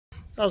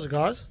How's it,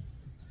 guys?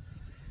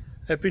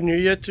 Happy New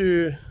Year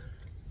to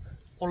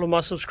all of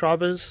my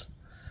subscribers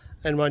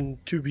and my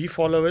to-be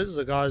followers,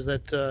 the guys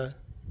that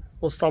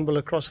will stumble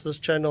across this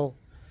channel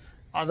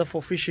either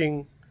for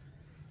fishing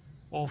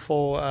or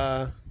for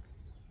a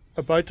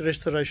boat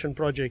restoration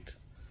project.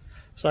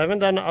 So I haven't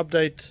done an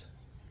update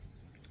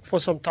for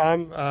some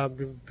time. I've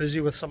been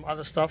busy with some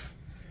other stuff.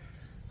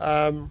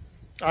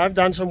 I've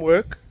done some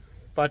work,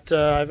 but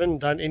I haven't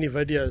done any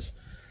videos.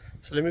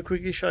 So let me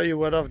quickly show you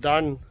what I've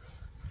done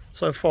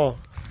so far.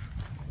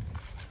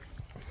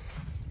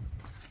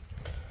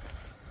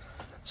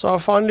 So I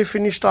finally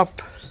finished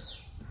up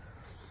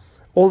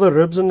all the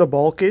ribs and the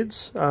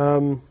bulkheads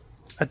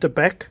at the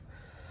back.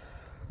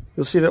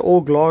 You'll see they're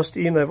all glassed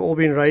in, they've all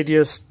been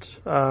radiused.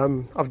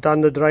 I've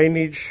done the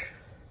drainage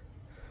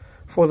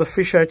for the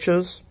fish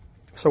hatches.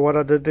 So what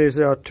I did is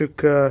I took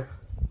 50mm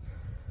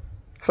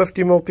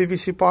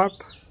PVC pipe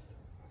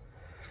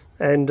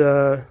and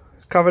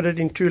covered it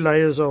in 2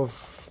 layers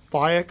of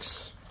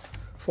Biax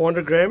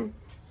 400 gram,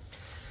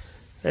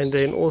 and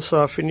then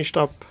also I finished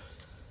up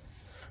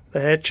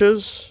the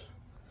hatches,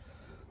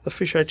 the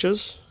fish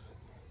hatches.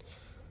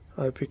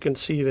 I hope you can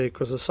see there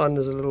because the sun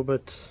is a little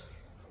bit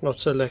not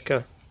so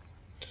lekker.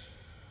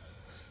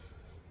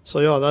 So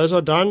yeah, those are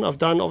done. I've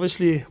done,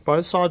 obviously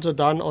both sides are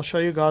done. I'll show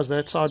you guys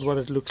that side what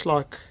it looks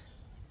like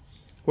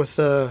with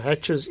the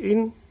hatches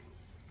in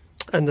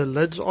and the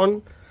lids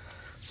on.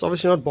 It's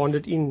obviously not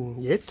bonded in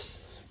yet,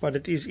 but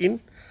it is in.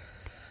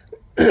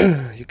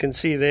 You can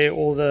see there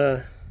all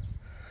the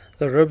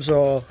ribs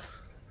are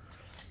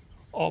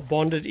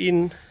bonded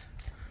in.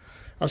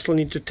 I still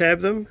need to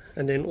tab them,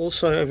 and then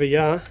also over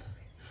here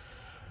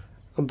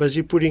I'm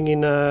busy putting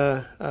in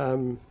a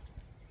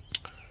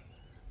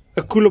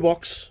cooler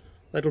box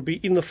that will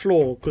be in the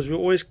floor, because we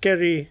always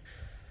carry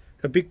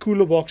a big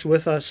cooler box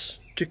with us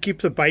to keep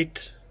the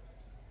bait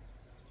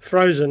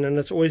frozen, and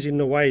it's always in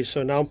the way.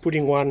 So now I'm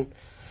putting one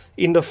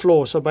in the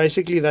floor. So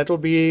basically that will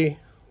be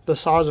the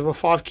size of a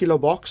 5 kilo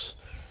box.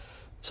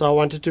 So I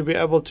wanted to be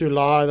able to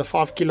lie the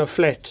 5 kilo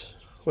flat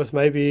with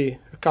maybe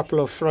a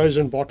couple of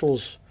frozen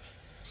bottles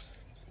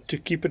to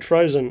keep it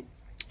frozen.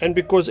 And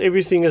because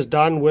everything is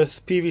done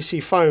with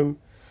PVC foam,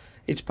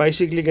 it's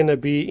basically going to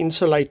be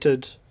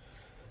insulated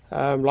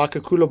like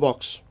a cooler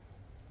box.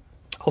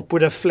 I'll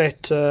put a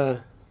flat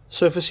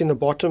surface in the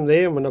bottom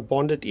there. I'm going to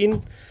bond it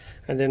in,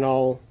 and then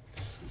I'll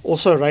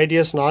also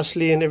radius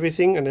nicely and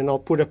everything, and then I'll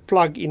put a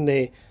plug in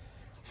there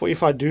for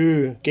if I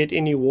do get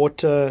any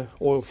water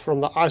or from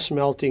the ice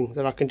melting,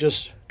 that I can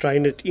just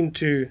drain it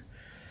into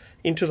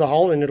the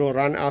hole, and it'll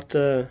run out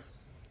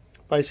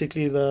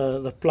basically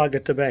the plug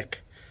at the back.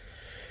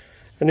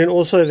 And then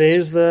also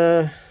there's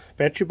the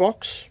battery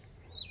box.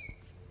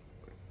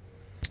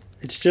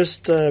 It's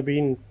just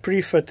been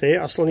pre-fit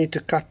there. I still need to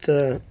cut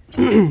the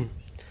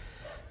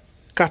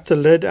cut the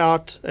lid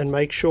out and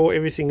make sure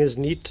everything is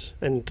neat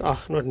and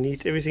not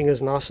neat, everything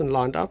is nice and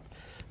lined up.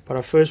 But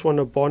I first want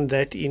to bond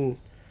that in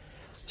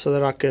so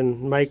that I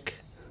can make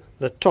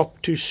the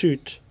top to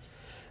suit.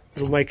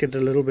 It'll make it a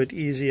little bit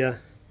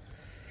easier.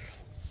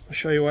 I'll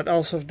show you what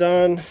else I've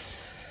done.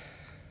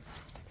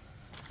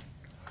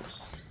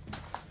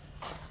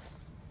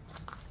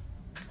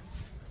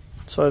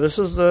 So this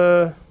is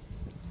the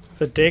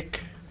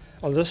deck.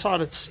 On this side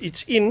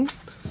it's in,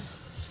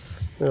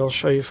 and I'll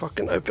show you if I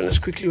can open this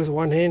quickly with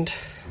one hand.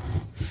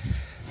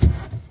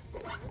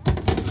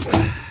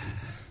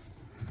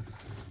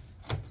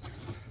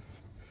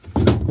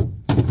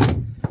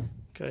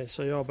 Okay,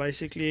 so yeah,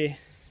 basically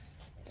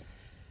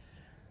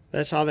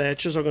that's how the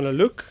hatches are going to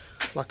look.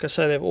 Like I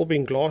say, they've all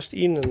been glassed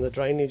in and the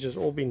drainage has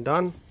all been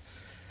done.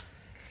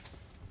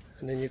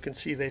 And then you can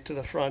see there to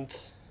the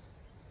front,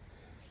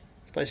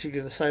 it's basically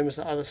the same as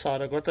the other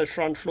side. I got that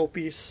front floor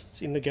piece,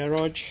 it's in the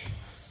garage.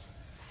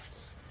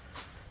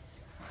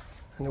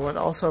 And what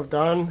else I've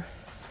done,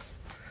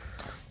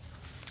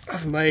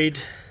 I've made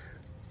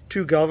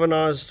 2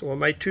 galvanized, or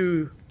made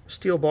 2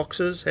 steel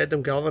boxes, had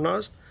them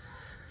galvanized,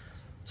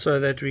 so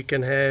that we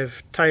can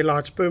have tail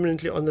lights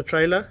permanently on the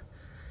trailer.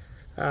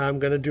 I'm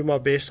going to do my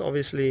best,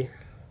 obviously,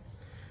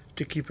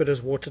 to keep it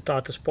as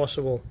watertight as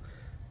possible.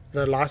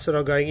 The lights that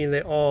are going in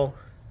there are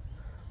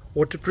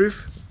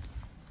waterproof.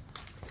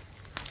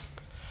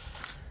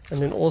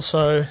 And then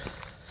also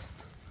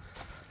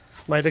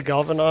made a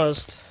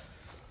galvanized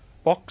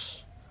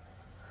box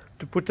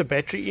to put the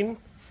battery in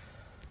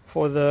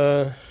for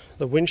the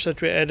winch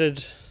that we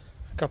added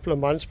a couple of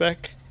months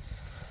back.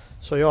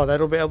 So yeah,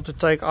 that'll be able to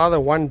take either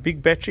one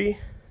big battery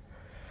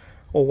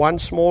or one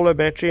smaller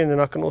battery, and then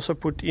I can also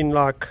put in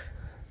like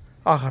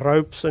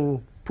ropes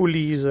and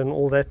pulleys and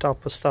all that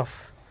type of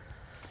stuff.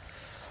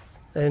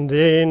 And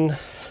then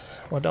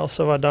what else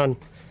have I done?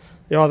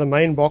 Yeah, the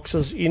main box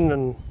is in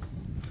and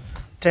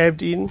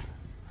tabbed in.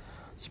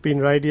 It's been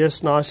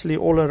radiused nicely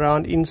all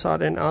around,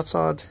 inside and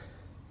outside.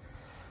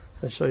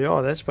 And so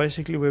yeah, that's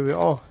basically where we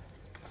are.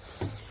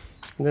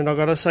 And then I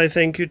gotta say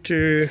thank you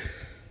to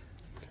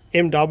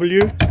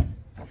MW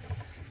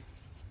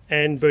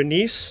and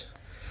Bernice,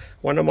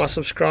 one of my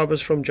subscribers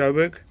from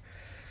Joburg.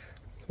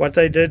 What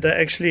they did, they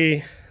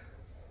actually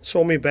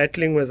saw me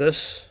battling with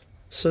this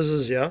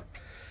scissors here.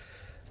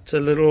 It's a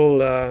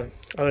little I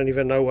don't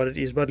even know what it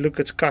is, but look,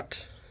 it's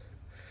cut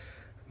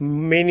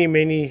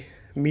many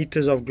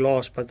meters of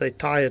glass, but they're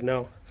tired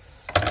now.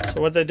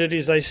 So what they did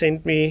is they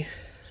sent me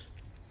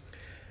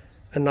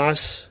a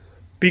nice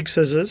big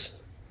scissors,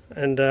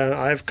 and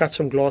I have cut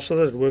some glass with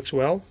it. It works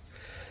well.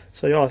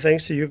 So yeah,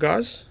 thanks to you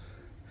guys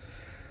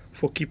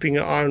for keeping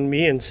an eye on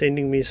me and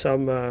sending me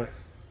some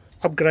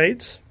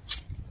upgrades.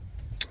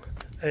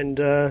 And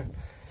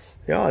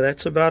yeah,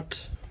 that's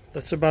about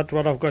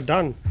what I've got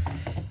done.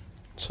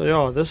 So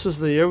yeah, this is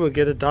the year we'll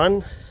get it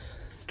done.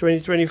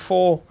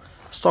 2024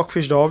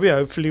 Stockfish Derby.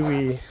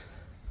 Hopefully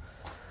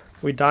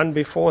we're done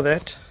before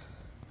that.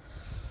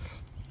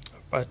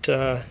 But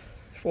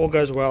if all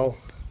goes well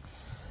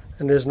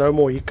and there's no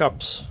more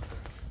hiccups,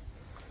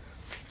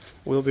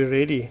 we'll be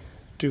ready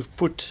to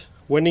put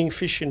winning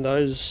fish in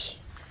those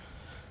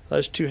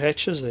 2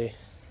 hatches there.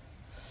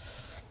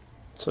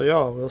 So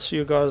yeah, we'll see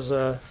you guys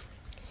on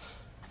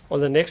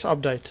the next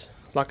update.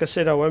 Like I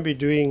said, I won't be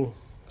doing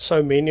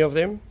so many of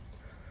them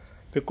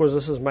because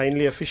this is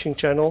mainly a fishing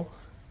channel.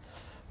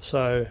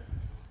 So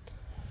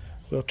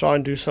we'll try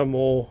and do some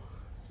more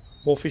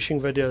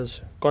fishing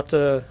videos. Got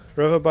the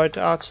riverboat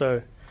out,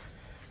 so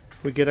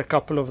we get a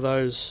couple of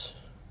those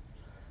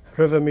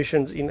river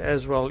missions in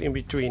as well in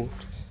between.